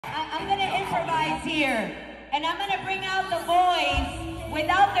I'm gonna improvise here. And I'm gonna bring out the boys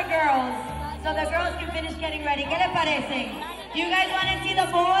without the girls, so the girls can finish getting ready. ¿Qué les parece? Do you guys want to see the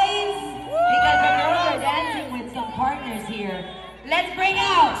boys? Because the girls are dancing with some partners here. Let's bring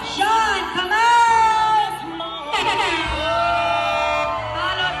out Sean, come on!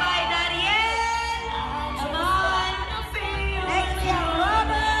 Followed by Dariel, come on. Next to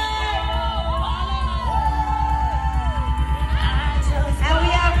Robert. And we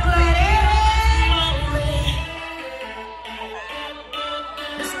have Quincenera.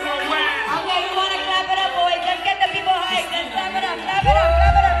 Okay, we want to clap it up, boys. Let's get the people hyped. Let's clap it up, clap it up,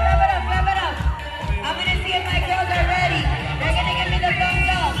 clap it up, clap it up, clap it up. I'm going to see if my girls are ready. They're going to give me the thumbs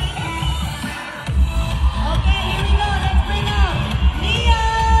up. Okay, here we go. Let's bring out Nia.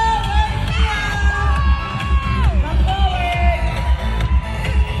 Where's Nia? Come forward.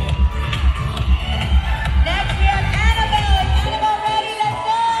 Next, we have Annabelle. Is Annabelle ready? Let's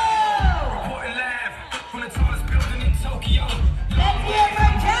go. Let's hear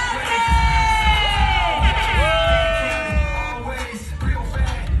for Jasmine.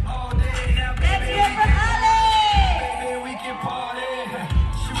 Let's hear for Ali.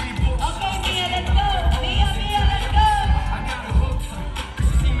 Okay, Mia, let's go. Mia, let's go.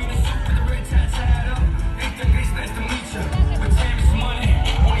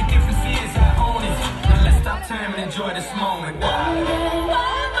 Enjoy this moment.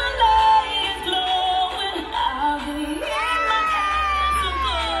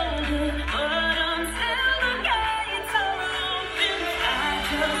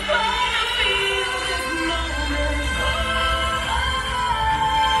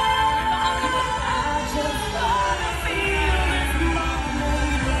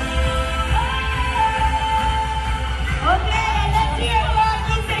 Okay, let's hear for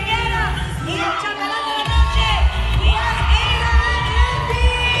Quincenera. Y el chacalón de la noche. We have Ava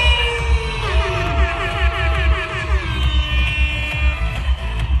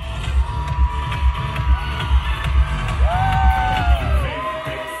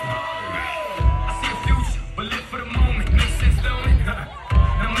I see a future, but live for the moment. Makes sense, don't it?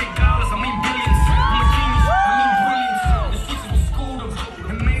 I make dollars, I mean billions. I'm a genius, I mean brilliance. The streets of the school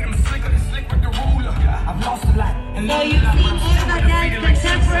and made them slicker than slick with the ruler. I've lost a lot. And So you've seen Ava dance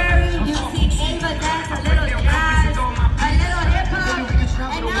contemporary, you've seen Ava dance a little jazz, a little hip-hop, and now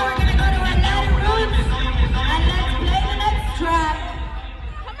we're going to go to our Latin roots, and let's play the next track.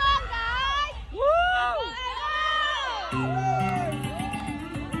 Come on, guys!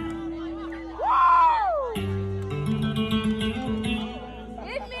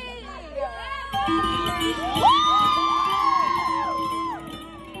 Hit me!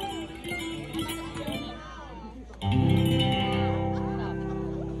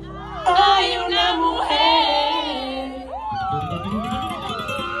 Hay una mujer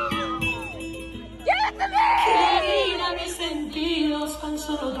que domina mis sentidos tan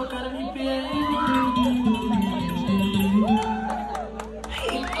solo tocar mi piel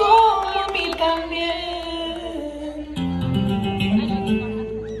y como a mí también.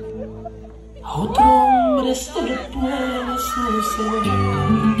 A otro hombre esto le puede suceder,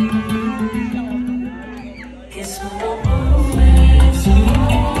 que solo por un beso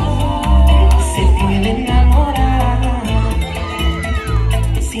se puede enamorar,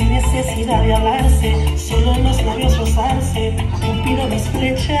 sin necesidad de hablarse, solo en los labios rozarse, Cupido nos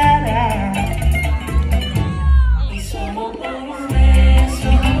flechará. Y solo por un beso,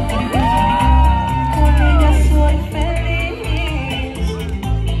 con ella soy feliz.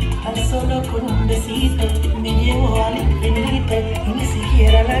 Tan solo con un besito me llevo al infinito y ni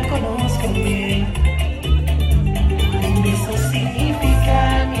siquiera la conozco bien. Un beso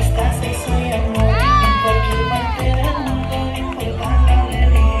significa amistad, sexo y amor. En cualquier parte del mundo, no importa dónde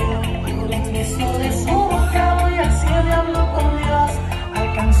vivo. Por un beso de su boca voy al cielo y hablo con Dios.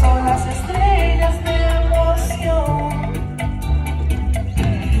 Alcanzo las estrellas de emoción.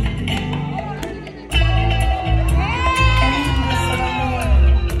 Qué lindo es el amor.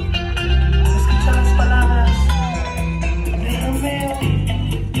 Se escuchan las palabras de Romeo.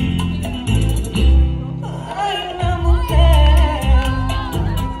 Hay una mujer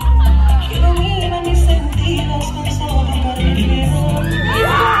que domina mis sentidos con solo tocar mi piel.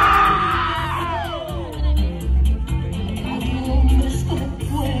 Otro hombre esto le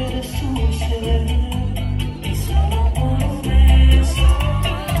puede suceder y solo por un beso.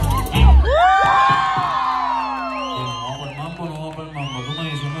 Vamos por el mambo, no vamos por el mambo. Tú me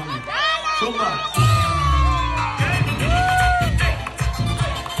dices, mami. Zumba.